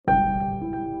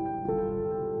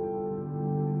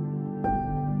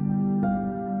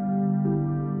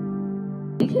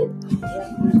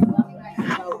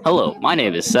Hello, my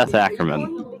name is Seth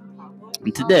Ackerman.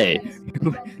 And today,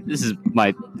 this is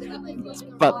my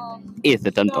about eighth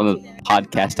attempt on a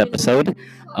podcast episode.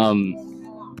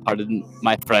 Pardon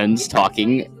my friends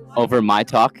talking over my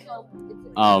talk.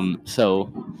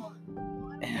 So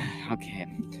okay.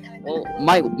 Well,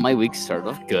 my week started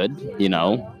off good.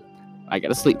 I got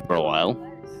to sleep for a while.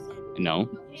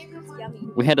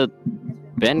 We had a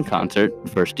band concert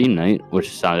for Steam Night,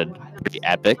 which sounded pretty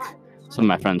epic. Some of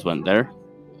my friends went there.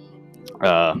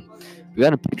 We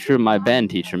got a picture of my band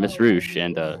teacher, Miss Roosh,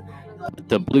 and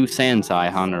the blue sans eye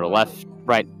on her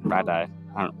right eye,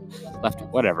 I don't know, left,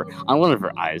 whatever, on one of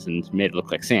her eyes, and made it look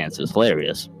like sans. It was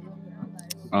hilarious.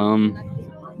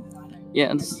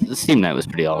 Yeah, the Steam Night was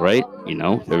pretty all right.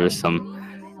 There was some,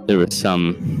 what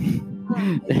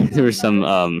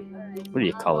do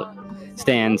you call it?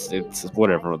 Stands, it's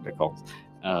whatever they're called.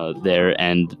 There,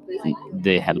 and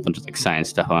they had a bunch of science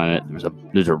stuff on it.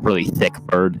 There's a really thick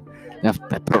bird.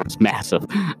 That bird was massive.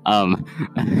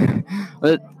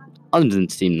 But other than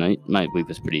Steam Night, my week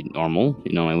was pretty normal.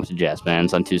 I went to jazz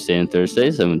bands on Tuesday and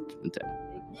Thursdays. I went to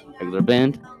regular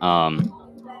band.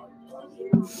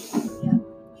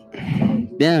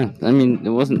 Yeah, I mean, it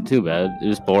wasn't too bad. It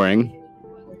was boring.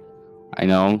 I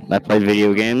know. I played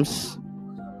video games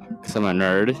because I'm a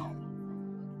nerd.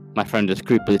 My friend is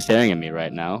creepily staring at me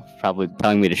right now, probably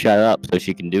telling me to shut up so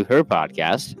she can do her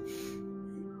podcast.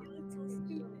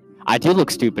 I do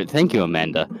look stupid. Thank you,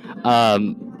 Amanda.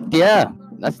 Yeah,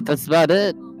 that's about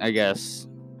it, I guess.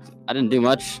 I didn't do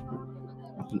much.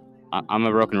 I'm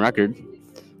a broken record.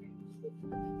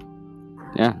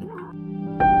 Yeah.